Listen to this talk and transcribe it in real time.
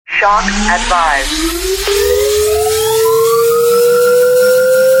Shock advised.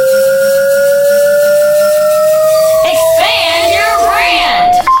 Expand your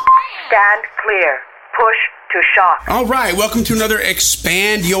brand. Stand clear. Push to shock. All right, welcome to another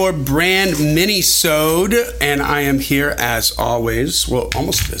Expand Your Brand mini-sode, and I am here as always, well,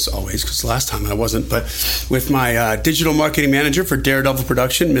 almost as always, because last time I wasn't, but with my digital marketing manager for Daredevil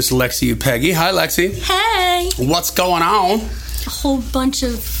Production, Miss Lexi Upeghi. Hi, Lexi. Hey. What's going on? A whole bunch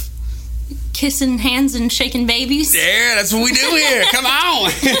of kissing hands and shaking babies. Yeah, that's what we do here. Come on.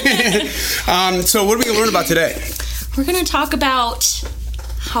 So what are we going to learn about today? We're going to talk about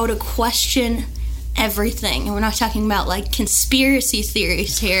how to question everything. And we're not talking about like conspiracy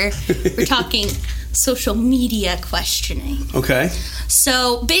theories here. We're talking social media questioning. Okay.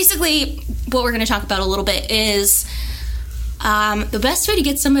 So basically what we're going to talk about a little bit is the best way to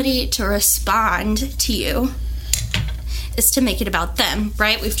get somebody to respond to you is to make it about them,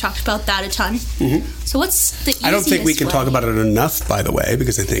 right? We've talked about that a ton. Mm-hmm. So what's the easiest I don't think we can way? talk about it enough, by the way,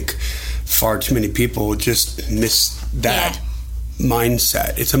 because I think far too many people just miss that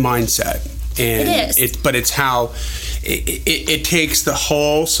mindset. It's a mindset. And it is. But it's how it takes the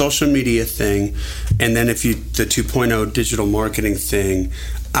whole social media thing, and then if you the 2.0 digital marketing thing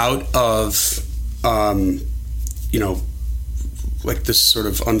out of like this sort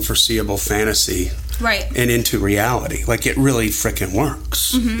of unforeseeable fantasy, right, and into reality. Like it really frickin'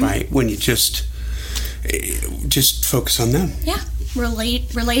 works, mm-hmm. right? When you just focus on them. Yeah.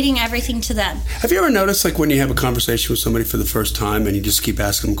 Relating everything to them. Have you ever noticed, like, when you have a conversation with somebody for the first time and you just keep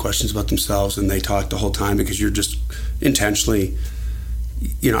asking them questions about themselves and they talk the whole time because you're just intentionally,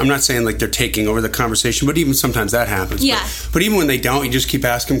 I'm not saying like they're taking over the conversation, but even sometimes that happens. Yeah. But even when they don't, you just keep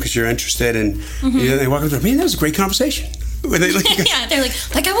asking them because you're interested, and mm-hmm. They walk up and man, that was a great conversation. Yeah, they're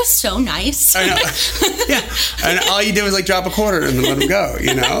like I was so nice. I know. Yeah, and all you do is like drop a quarter and then let them go,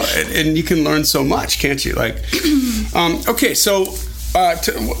 and you can learn so much, can't you? Like, okay, so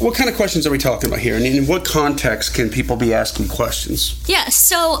what kind of questions are we talking about here, and in what context can people be asking questions? Yeah,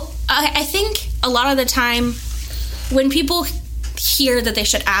 so I think a lot of the time when people hear that they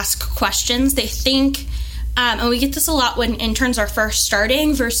should ask questions, they think, and we get this a lot when interns are first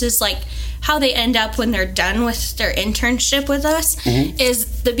starting versus like how they end up when they're done with their internship with us, mm-hmm.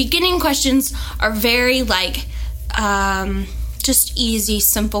 is the beginning questions are very like just easy,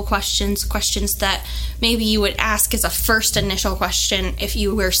 simple questions that maybe you would ask as a first initial question if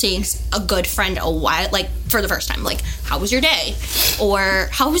you were seeing a good friend a while, like for the first time, like how was your day, or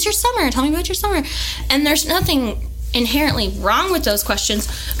how was your summer, tell me about your summer. And there's nothing inherently wrong with those questions,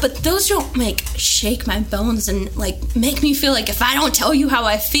 but those don't shake my bones and like make me feel like if I don't tell you how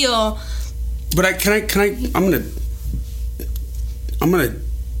I feel. But I'm gonna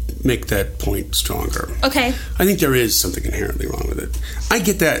make that point stronger. Okay. I think there is something inherently wrong with it. I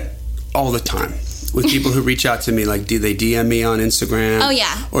get that all the time with people who reach out to me, like, do they DM me on Instagram? Oh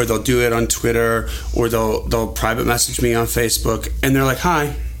yeah. Or they'll do it on Twitter, or they'll private message me on Facebook, and they're like,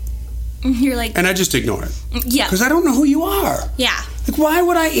 "Hi." You're like, and I just ignore it. Yeah. Because I don't know who you are. Yeah. Like, why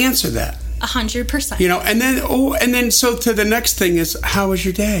would I answer that? 100%. And then so to the next thing is, how was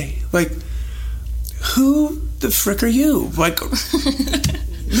your day? Like, who the frick are you? Like,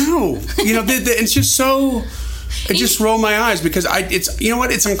 no. It's just so. I just roll my eyes because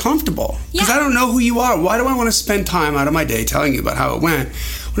it's uncomfortable because I don't know who you are. Why do I want to spend time out of my day telling you about how it went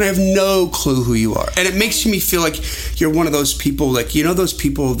when I have no clue who you are? And it makes me feel like you're one of those people, like, those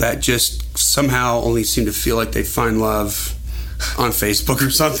people that just somehow only seem to feel like they find love on Facebook or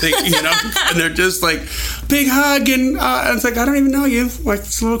something, and they're just like, big hug, and it's like, I don't even know you. Like,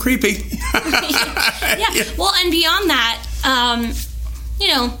 it's a little creepy. Yeah. Well, and beyond that,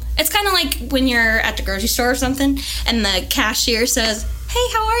 it's kind of like when you're at the grocery store or something and the cashier says, "Hey,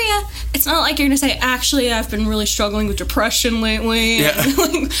 how are you?" It's not like you're going to say, "Actually, I've been really struggling with depression lately. Yeah.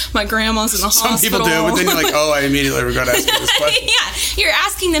 And, my grandma's in the hospital." Some people do, but then you're like, "Oh, I immediately regret asking this question." Yeah, you're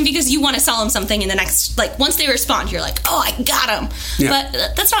asking them because you want to sell them something in the next, like, once they respond, you're like, "Oh, I got them." Yeah.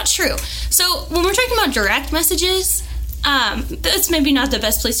 But that's not true. So when we're talking about direct messages, that's maybe not the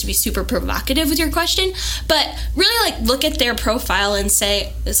best place to be super provocative with your question, but really, like, look at their profile and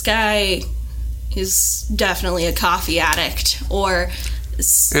say, this guy is definitely a coffee addict, or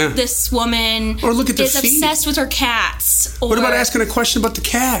this woman or look at is feed. Obsessed with her cats. Or, what about asking a question about the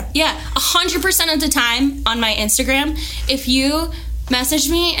cat? Yeah, 100% of the time on my Instagram, if you message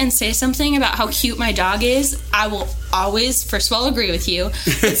me and say something about how cute my dog is, I will always, first of all, agree with you,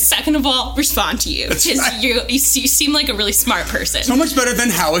 and second of all, respond to you, because right. you seem like a really smart person. So much better than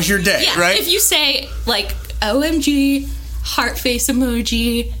how was your day, yeah, right? If you say, like, OMG, heart face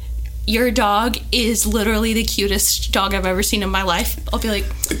emoji, your dog is literally the cutest dog I've ever seen in my life, I'll be like...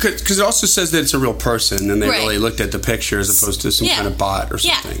 Because it also says that it's a real person, and they Right. really looked at the picture as opposed to some kind of bot or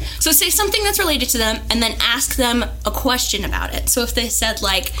something. Yeah. So say something that's related to them, and then ask them a question about it. So if they said,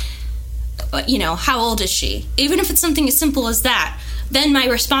 like, how old is she? Even if it's something as simple as that, then my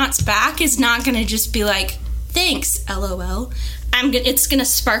response back is not going to just be like, thanks, LOL. It's going to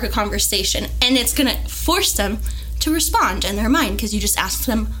spark a conversation, and it's going to force them to respond in their mind, because you just asked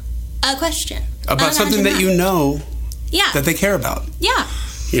them a question about something that you know that they care about. Yeah.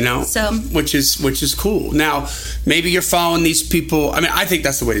 So, which is cool. Now, maybe you're following these people. I mean, I think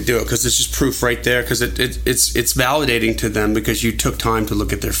that's the way to do it, because it's just proof right there, because it's validating to them because you took time to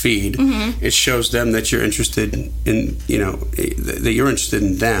look at their feed. Mm-hmm. It shows them that you're interested in that you're interested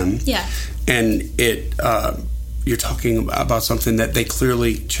in them. Yeah. And you're talking about something that they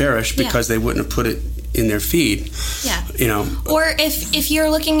clearly cherish because they wouldn't have put it in their feed. Yeah. Or if you're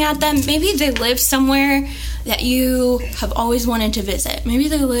looking at them, maybe they live somewhere that you have always wanted to visit. Maybe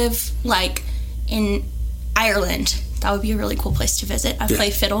they live like in Ireland. That would be a really cool place to visit. I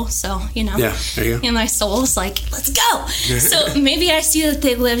play fiddle, so Yeah, there you go. And my soul's like, let's go. So maybe I see that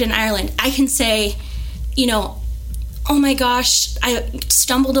they lived in Ireland. I can say, oh my gosh, I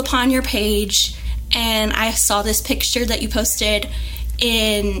stumbled upon your page and I saw this picture that you posted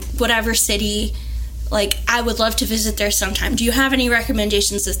in whatever city. Like, I would love to visit there sometime. Do you have any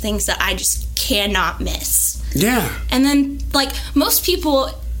recommendations of things that I just cannot miss? Yeah. And then, like, most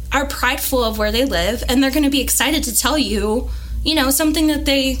people are prideful of where they live, and they're going to be excited to tell you, something that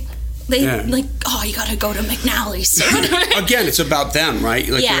they like, oh, you got to go to McNally's. Again, it's about them, right?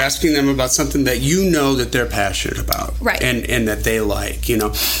 Like, you're asking them about something that you know that they're passionate about. Right. And that they like,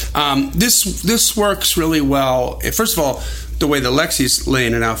 This works really well. First of all, the way that Lexi's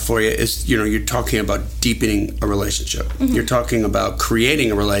laying it out for you is, you're talking about deepening a relationship. Mm-hmm. You're talking about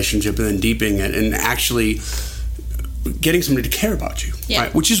creating a relationship and then deepening it and actually getting somebody to care about you,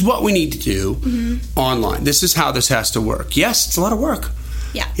 right? Which is what we need to do online. This is how this has to work. Yes, it's a lot of work.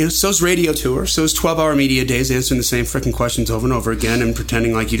 Yeah. So's radio tours, so's 12-hour media days answering the same freaking questions over and over again and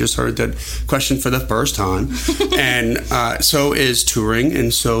pretending like you just heard that question for the first time. And so is touring,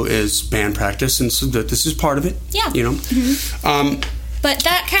 and so is band practice, and so this is part of it. Yeah. Mm-hmm. But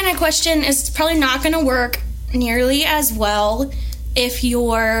that kind of question is probably not going to work nearly as well if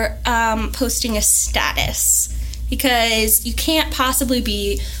you're posting a status, because you can't possibly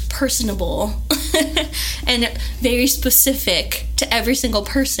be personable and very specific to every single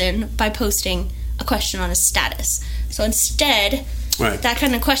person by posting a question on a status. So instead, that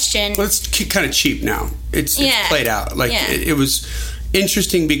kind of question... Well, it's kind of cheap now. It's played out. Like, it was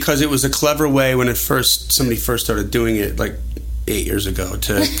interesting because it was a clever way when somebody first started doing it, like 8 years ago,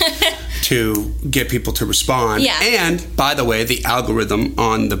 to get people to respond. Yeah. And, by the way, the algorithm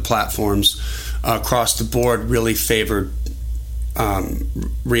on the platforms across the board really favored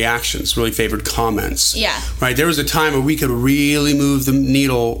reactions, really favored comments. Yeah. Right? There was a time where we could really move the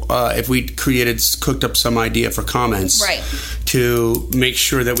needle if we cooked up some idea for comments. Right. To make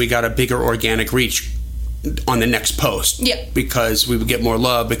sure that we got a bigger organic reach on the next post. Yeah. Because we would get more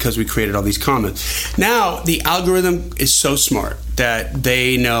love because we created all these comments. Now, the algorithm is so smart that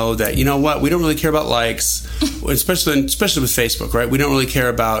they know that, you know what, we don't really care about likes, especially with Facebook, right? We don't really care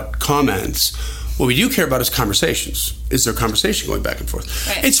about comments. What we do care about is conversations. Is there conversation going back and forth?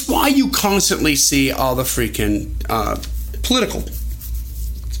 Right. It's why you constantly see all the freaking political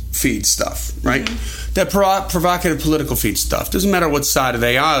feed stuff, right? Mm-hmm. That provocative political feed stuff. Doesn't matter what side of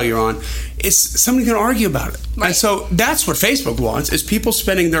the aisle you're on. It's somebody can argue about it. Right. And so that's what Facebook wants, is people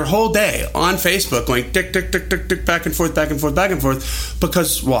spending their whole day on Facebook going tick, tick, tick, tick, tick, back and forth, back and forth, back and forth.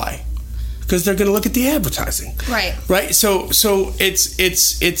 Because why? Because they're going to look at the advertising. Right. So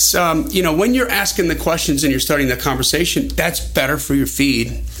it's when you're asking the questions and you're starting the conversation, that's better for your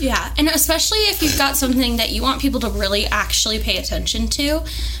feed. Yeah, and especially if you've got something that you want people to really actually pay attention to,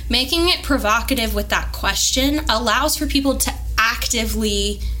 making it provocative with that question allows for people to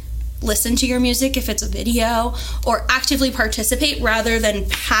actively listen to your music if it's a video, or actively participate rather than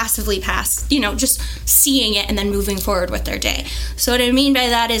passively just seeing it and then moving forward with their day. So what I mean by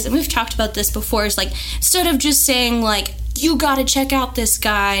that is, and we've talked about this before, is like, instead of just saying like, you gotta check out this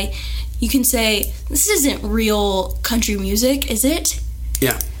guy, you can say, this isn't real country music, is it?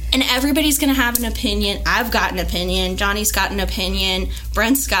 Yeah. And everybody's going to have an opinion. I've got an opinion. Johnny's got an opinion.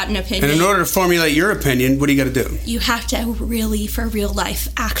 Brent's got an opinion. And in order to formulate your opinion, what do you got to do? You have to really, for real life,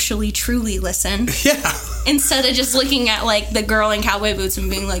 actually, truly listen. Yeah. Instead of just looking at, like, the girl in cowboy boots and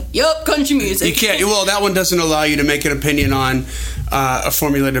being like, yup, country music. You can't. Well, that one doesn't allow you to make an opinion on a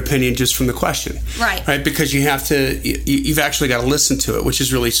formulated opinion just from the question. Right. Right? Because you have to, you've actually got to listen to it, which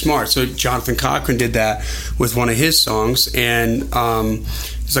is really smart. So Jonathan Cochran did that with one of his songs, and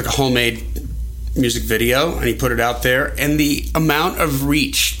it's like a homemade music video, and he put it out there, and the amount of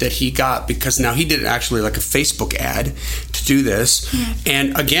reach that he got, because now he did actually like a Facebook ad to do this,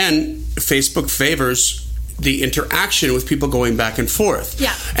 and again, Facebook favors the interaction with people going back and forth.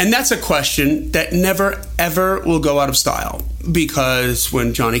 Yeah. And that's a question that never, ever will go out of style, because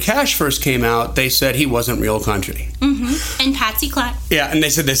when Johnny Cash first came out, they said he wasn't real country. Mm-hmm. And Patsy Cline. Yeah, and they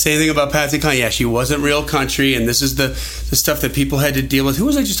said the same thing about Patsy Cline. Yeah, she wasn't real country, and this is the stuff that people had to deal with. Who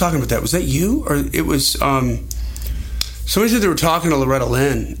was I just talking about that? Was that you? Or it was, somebody said they were talking to Loretta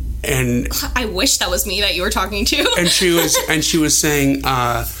Lynn, and I wish that was me that you were talking to. and she was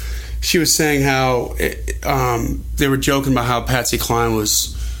saying how they were joking about how Patsy Cline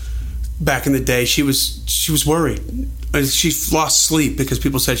was back in the day. She was worried. She lost sleep because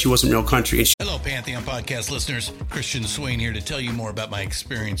people said she wasn't real country. Hello, Pantheon Podcast listeners. Christian Swain here to tell you more about my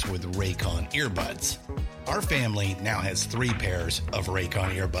experience with Raycon earbuds. Our family now has 3 pairs of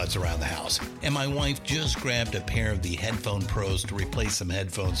Raycon earbuds around the house, and my wife just grabbed a pair of the Headphone Pros to replace some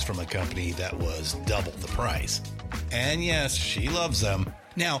headphones from a company that was double the price. And yes, she loves them.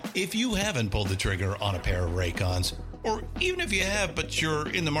 Now, if you haven't pulled the trigger on a pair of Raycons, or even if you have, but you're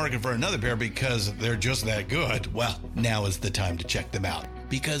in the market for another pair because they're just that good, well, now is the time to check them out,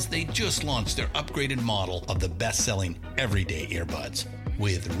 because they just launched their upgraded model of the best-selling everyday earbuds.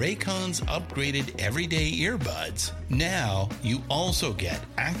 With Raycon's upgraded everyday earbuds, now you also get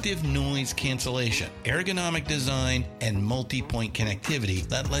active noise cancellation, ergonomic design, and multi-point connectivity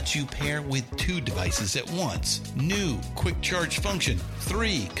that lets you pair with 2 devices at once. New quick charge function,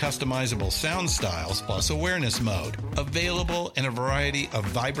 3 customizable sound styles, plus awareness mode. Available in a variety of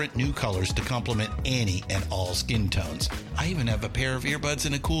vibrant new colors to complement any and all skin tones. I even have a pair of earbuds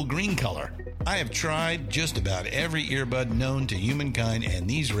in a cool green color. I have tried just about every earbud known to humankind, and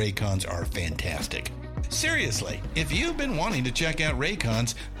these Raycons are fantastic. Seriously, if you've been wanting to check out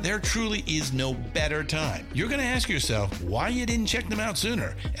Raycons, there truly is no better time. You're going to ask yourself why you didn't check them out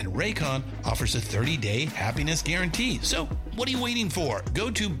sooner, and Raycon offers a 30-day happiness guarantee. So what are you waiting for?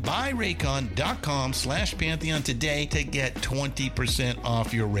 Go to buyraycon.com/Pantheon today to get 20%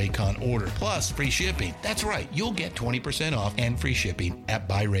 off your Raycon order, plus free shipping. That's right, you'll get 20% off and free shipping at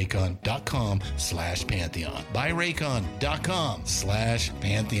buyraycon.com/Pantheon.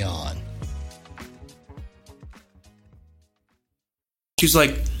 buyraycon.com/Pantheon. She's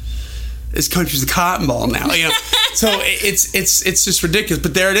like, this country's a cotton ball now, you know. So it's just ridiculous.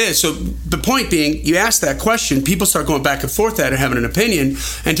 But there it is. So the point being, you ask that question, people start going back and forth at it, having an opinion,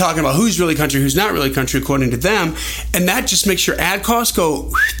 and talking about who's really country, who's not really country, according to them, and that just makes your ad costs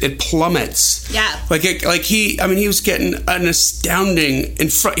go. It plummets. Yeah. He was getting an astounding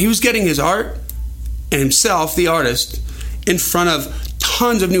he was getting his art and himself, the artist, in front of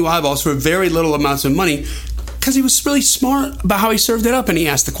tons of new eyeballs for very little amounts of money. Because he was really smart about how he served it up, and he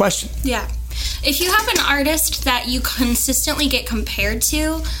asked the question. Yeah. If you have an artist that you consistently get compared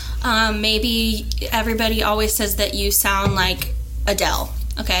to, maybe everybody always says that you sound like Adele,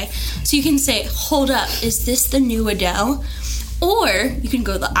 okay? So you can say, hold up, is this the new Adele? Or you can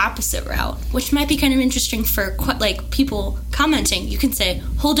go the opposite route, which might be kind of interesting for people commenting. You can say,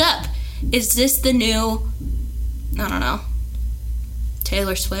 hold up, is this the new, I don't know,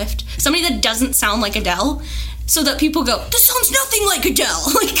 Taylor Swift? Somebody that doesn't sound like Adele, so that people go, this sounds nothing like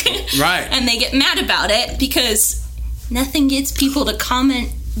Adele. Right. And they get mad about it because nothing gets people to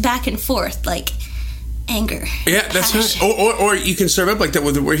comment back and forth like anger. Yeah, that's right. Or you can serve up like that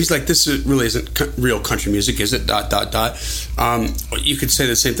where he's like, this really isn't real country music, is it? ... Or you could say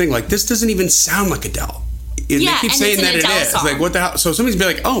the same thing, like, this doesn't even sound like Adele. They keep saying that it is. Like, what the hell? So somebody's be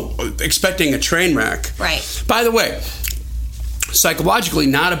like, oh, expecting a train wreck. Right. By the way, psychologically,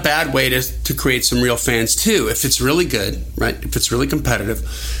 not a bad way to create some real fans too. If it's really good, right? If it's really competitive,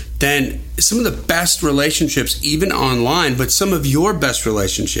 then some of the best relationships, even online, but some of your best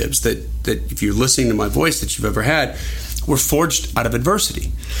relationships that if you're listening to my voice that you've ever had, were forged out of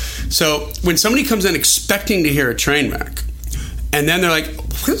adversity. So when somebody comes in expecting to hear a train wreck, and then they're like,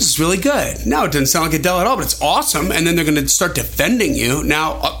 this is really good. No, it doesn't sound like Adele at all, but it's awesome. And then they're going to start defending you.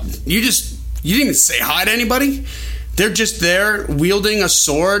 Now, you didn't even say hi to anybody. They're just there wielding a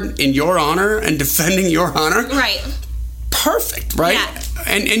sword in your honor and defending your honor. Right. perfect, right? Yeah.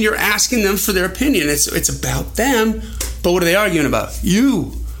 And you're asking them for their opinion. It's about them, but what are they arguing about?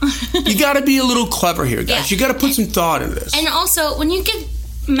 You. You got to be a little clever here, guys. Yeah. You got to put some thought into this. And also, when you get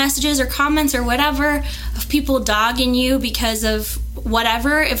messages or comments or whatever of people dogging you because of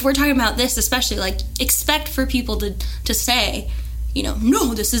whatever, if we're talking about this especially, like, expect for people to say, you know,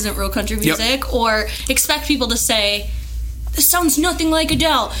 no, this isn't real country music, or expect people to say, this sounds nothing like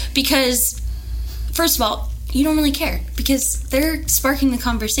Adele, because first of all, you don't really care because they're sparking the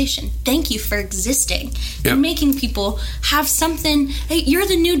conversation. Thank you for existing. You're making people have something. Hey, you're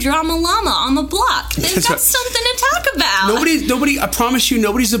the new drama llama on the block. They've got something to talk about. Nobody, I promise you,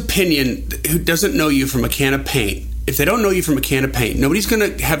 nobody's opinion who doesn't know you from a can of paint. If they don't know you from a can of paint, nobody's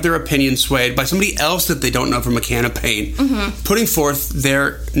going to have their opinion swayed by somebody else that they don't know from a can of paint, putting forth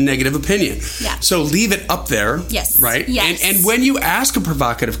their negative opinion. Yeah. So leave it up there. Yes. Right? Yes. And when you ask a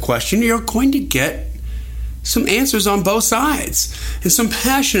provocative question, you're going to get some answers on both sides and some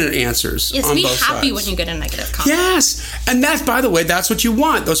passionate answers on both sides. Yes, be happy when you get a negative comment. Yes. And that's, by the way, that's what you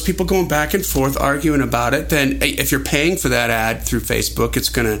want. Those people going back and forth arguing about it. Then if you're paying for that ad through Facebook, it's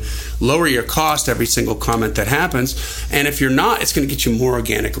going to lower your cost every single comment that happens. And if you're not, it's going to get you more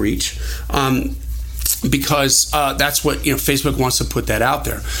organic reach. Because that's what, you know, Facebook wants to put that out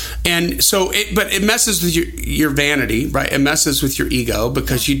there. And so but it messes with your vanity, right? It messes with your ego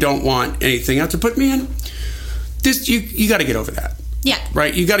because you don't want anything out to put me in. This you got to get over that. Yeah.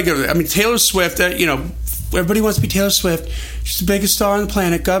 Right? You got to get over that. I mean, Taylor Swift, you know, everybody wants to be Taylor Swift. She's the biggest star on the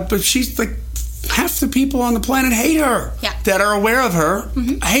planet, but she's like, half the people on the planet hate her. Yeah. That are aware of her,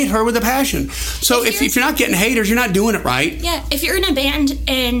 hate her with a passion. So if you're not getting haters, you're not doing it right. Yeah. If you're in a band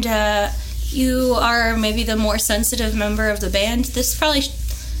and you are maybe the more sensitive member of the band, this probably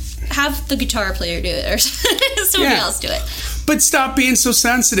have the guitar player do it or somebody else do it. But stop being so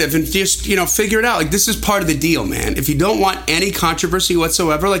sensitive and just, you know, figure it out. Like, this is part of the deal, man. If you don't want any controversy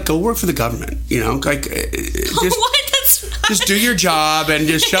whatsoever, like, go work for the government, you know? Like, just do your job and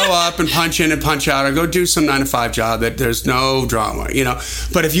just show up and punch in and punch out, or go do some 9-to-5 job that there's no drama, you know?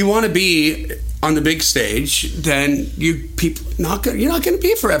 But if you want to be on the big stage, then you're not going to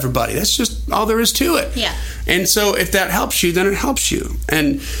be for everybody. That's just all there is to it. Yeah. And so if that helps you, then it helps you.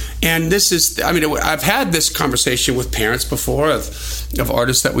 And this is, I mean, I've had this conversation with parents before of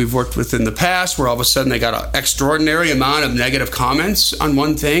artists that we've worked with in the past, where all of a sudden they got an extraordinary amount of negative comments on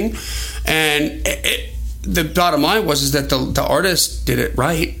one thing, and the bottom line was that the artist did it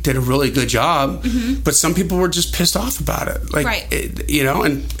right, did a really good job, but some people were just pissed off about it. Like, right. You know,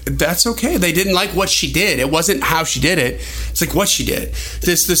 and that's okay. They didn't like what she did. It wasn't how she did it. It's like what she did.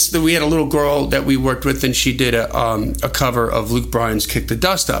 We had a little girl that we worked with, and she did a cover of Luke Bryan's "Kick the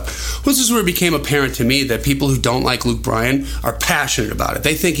Dust Up." This is where it became apparent to me that people who don't like Luke Bryan are passionate about it.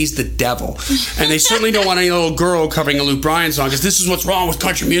 They think he's the devil, and they certainly don't want any little girl covering a Luke Bryan song because this is what's wrong with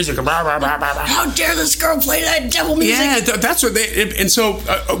country music. How dare this girl play that devil music? Yeah, that's what they. And so,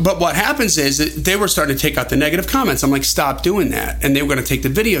 but what happens is that they were starting to take out the negative comments. I'm like, stop doing that, and they were going to take the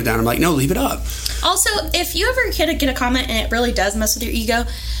video down. I'm like, no, leave it up. Also, if you ever get a comment and it really does mess with your ego,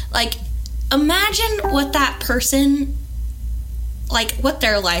 like, imagine what that person, like, what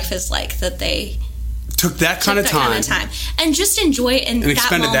their life is like that they took that kind of time and just enjoy it and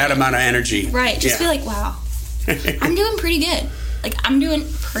expended that amount of energy. Right, just be like, wow, I'm doing pretty good. Like, I'm doing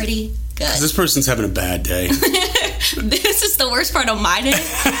pretty good. This person's having a bad day. This is the worst part of my day.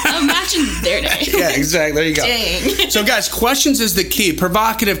 Imagine their day. Yeah, exactly. There you go. Dang. So, guys, questions is the key.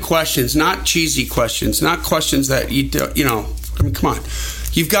 Provocative questions, not cheesy questions, not questions that you know. I mean, come on.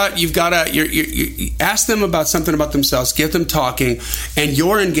 You've got to you ask them about something about themselves, get them talking, and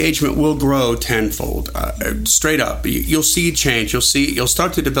your engagement will grow tenfold. Straight up, you'll see change. You'll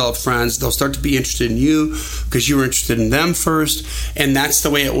start to develop friends. They'll start to be interested in you because you were interested in them first, and that's the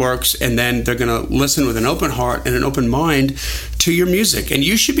way it works. And then they're going to listen with an open heart and an open mind to your music. And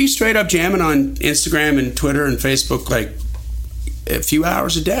you should be straight up jamming on Instagram and Twitter and Facebook like a few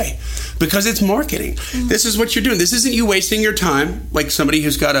hours a day, because it's marketing. This is what you're doing. This isn't you wasting your time like somebody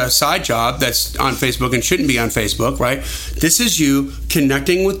who's got a side job that's on Facebook and shouldn't be on Facebook, right? This is you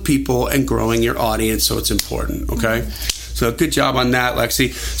connecting with people and growing your audience, so it's important, okay? So good job on that,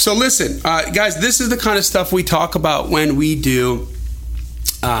 Lexi. So listen, guys, this is the kind of stuff we talk about when we do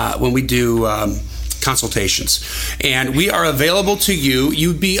consultations, and we are available to you.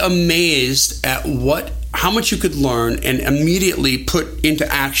 You'd be amazed at how much you could learn and immediately put into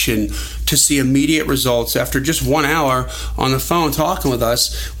action to see immediate results after just 1 hour on the phone talking with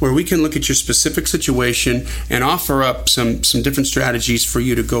us, where we can look at your specific situation and offer up some different strategies for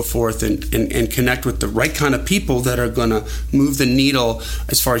you to go forth and connect with the right kind of people that are going to move the needle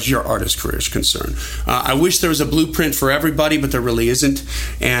as far as your artist career is concerned. I wish there was a blueprint for everybody, but there really isn't.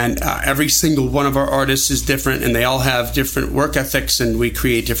 And every single one of our artists is different, and they all have different work ethics, and we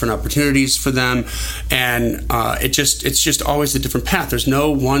create different opportunities for them. And it's just always a different path. There's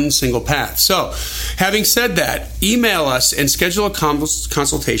no one single path. So, having said that, email us and schedule a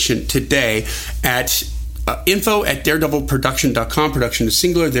consultation today at info@daredevilproduction.com. Production is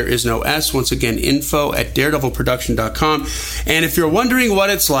singular. There is no S. Once again, info@daredevilproduction.com. And if you're wondering what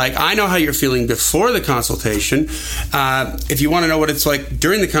it's like, I know how you're feeling before the consultation. If you want to know what it's like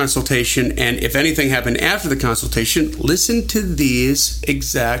during the consultation, and if anything happened after the consultation, listen to these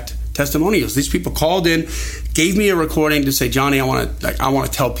exact testimonials. These people called in, gave me a recording to say, Johnny, I want to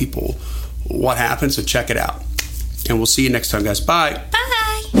tell people what happened, so check it out. And we'll see you next time, guys. Bye.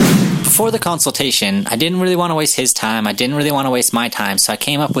 Bye. Before the consultation, I didn't really want to waste his time. I didn't really want to waste my time, so I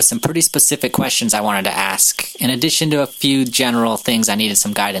came up with some pretty specific questions I wanted to ask, in addition to a few general things I needed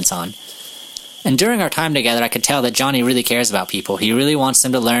some guidance on. And during our time together, I could tell that Johnny really cares about people. He really wants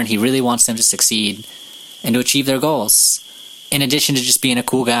them to learn. He really wants them to succeed and to achieve their goals, in addition to just being a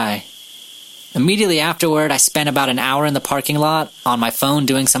cool guy. Immediately afterward, I spent about an hour in the parking lot on my phone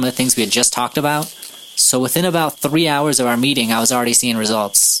doing some of the things we had just talked about. So within about 3 hours of our meeting, I was already seeing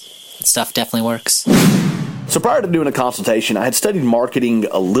results. Stuff definitely works. So prior to doing a consultation, I had studied marketing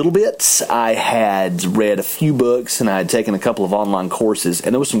a little bit. I had read a few books, and I had taken a couple of online courses,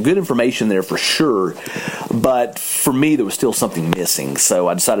 and there was some good information there for sure. But for me, there was still something missing. So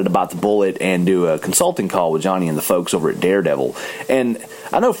I decided to bite the bullet and do a consulting call with Johnny and the folks over at Daredevil. And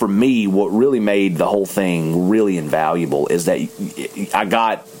I know for me, what really made the whole thing really invaluable is that I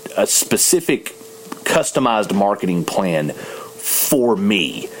got a specific customized marketing plan for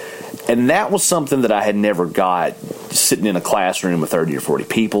me. And that was something that I had never got sitting in a classroom with 30 or 40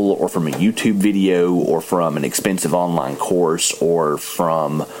 people, or from a YouTube video, or from an expensive online course, or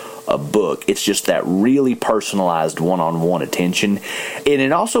from a book. It's just that really personalized one-on-one attention. And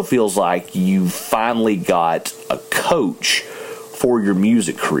it also feels like you finally got a coach for your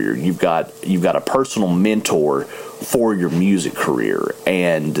music career. You've got a personal mentor for your music career.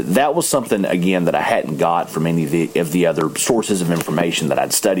 And that was something, again, that I hadn't got from any of the other sources of information that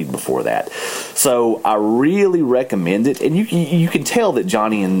I'd studied before that. So I really recommend it. And you can tell that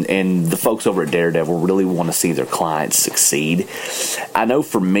Johnny and the folks over at Daredevil really want to see their clients succeed. I know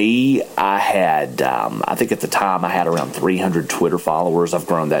for me, I had, I think at the time I had around 300 Twitter followers. I've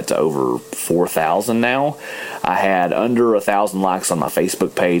grown that to over 4,000 now. I had under 1,000 likes on my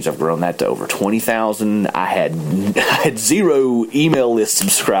Facebook page. I've grown that to over 20,000. I had 0 email list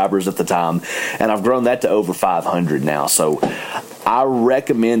subscribers at the time, and I've grown that to over 500 now. So I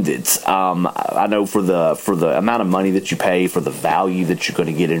recommend it. I know for the amount of money that you pay, for the value that you're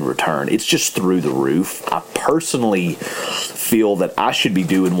going to get in return, it's just through the roof. I personally feel that I should be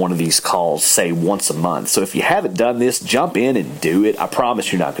doing one of these calls, say, once a month. So if you haven't done this, jump in and do it. I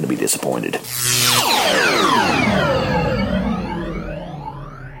promise you're not going to be disappointed.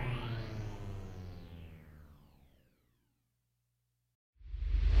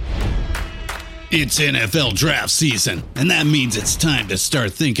 It's NFL draft season, and that means it's time to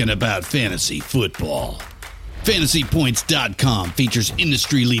start thinking about fantasy football. FantasyPoints.com features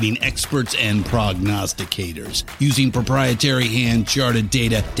industry-leading experts and prognosticators using proprietary hand-charted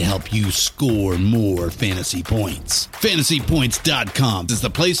data to help you score more fantasy points. FantasyPoints.com is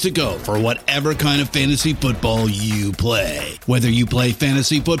the place to go for whatever kind of fantasy football you play. Whether you play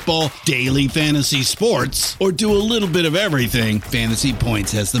fantasy football, daily fantasy sports, or do a little bit of everything, Fantasy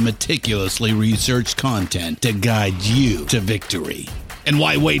Points has the meticulously researched content to guide you to victory. And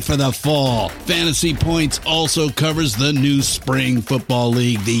why wait for the fall? Fantasy Points also covers the new spring football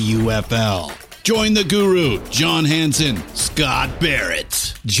league, the UFL. Join the guru, John Hansen, Scott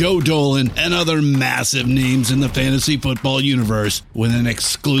Barrett, Joe Dolan, and other massive names in the fantasy football universe with an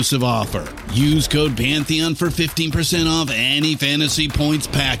exclusive offer. Use code Pantheon for 15% off any Fantasy Points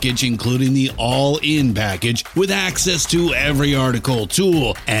package, including the all-in package, with access to every article,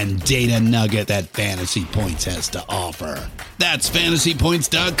 tool, and data nugget that Fantasy Points has to offer. That's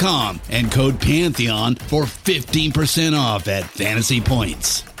FantasyPoints.com and code Pantheon for 15% off at Fantasy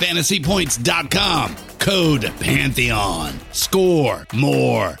Points. FantasyPoints.com, code Pantheon. Score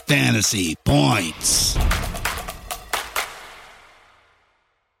more fantasy points.